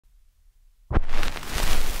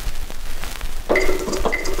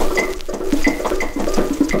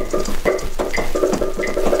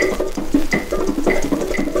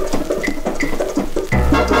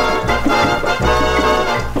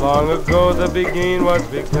the beguine was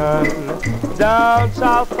begun down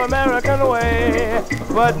South American way.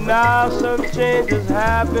 But now some changes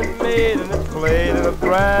have been made and it's played in a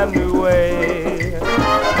brand new way.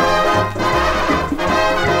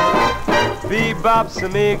 Bebops,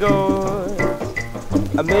 amigos,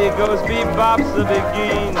 amigos, bebops the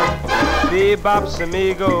beguine. Bebops,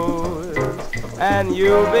 amigos, and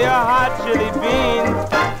you'll be a hot chili bean.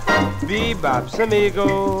 Bebops,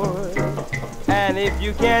 amigos, and if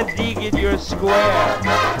you can't dig it, you're square.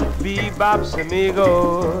 Bebops,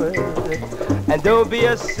 amigos, and don't be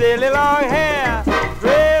a silly long hair.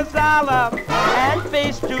 Praise Allah and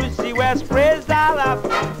face to see west. Praise Allah,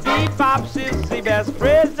 bebops is the best.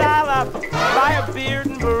 Praise Allah, buy a beard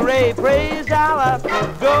and beret. Praise Allah,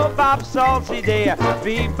 go bop salty day.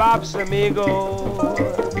 Bebops, amigo,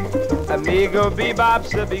 amigo,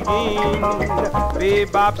 bebops the beguine.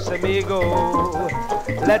 Bebops, amigo,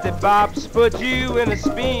 let the bops put you in a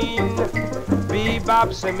spin.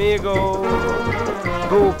 Bebops, amigo,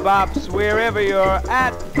 go bops wherever you're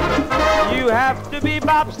at. You have to be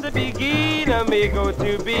bops the beguine, amigo,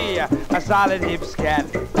 to be a solid hip scat.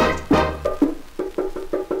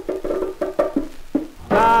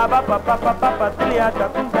 Da ba ba ba ba ba ba da da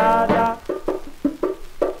da da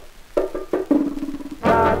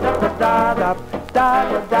da da da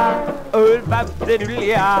da da. Oh, bop da do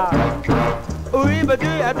ya. Oh, ba do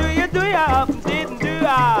ya do ya do ya didn't do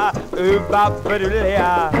ya. Oh, bop da do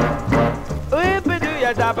ya. Oh, ba do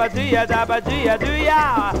ya da ba do ya da ba do ya do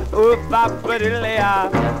ya. Oh, bop da do ya.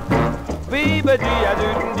 Be ba do ya do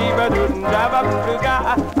ba do da ba do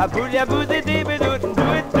ga. A pull ya boo de ba do it do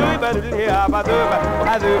it ba do ya ba do ba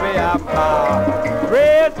a do ba ya ba.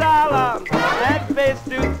 Praise Allah, that face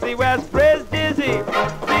to see west. Praise dizzy,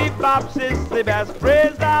 bebops is the best.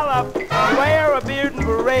 Praise Allah, wear a beard and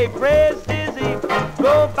beret. Praise dizzy,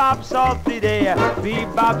 go bop salty day.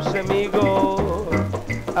 Bebops, amigo,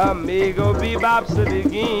 amigo, bebops the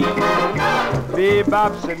beguine.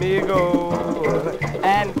 Bebops, amigo,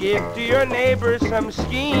 and give to your neighbor some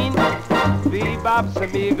skein. Bebops,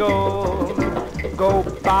 amigo, go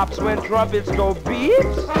bops when trumpets go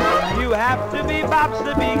beeps. You have to be bops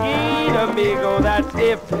the beguine, amigo, that's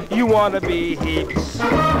if you want to be heaps.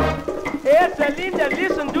 Hey, Linda,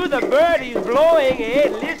 listen to the bird, he's blowing. Hey,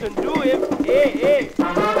 listen to him. Hey, hey.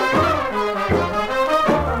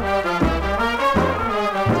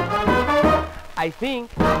 I think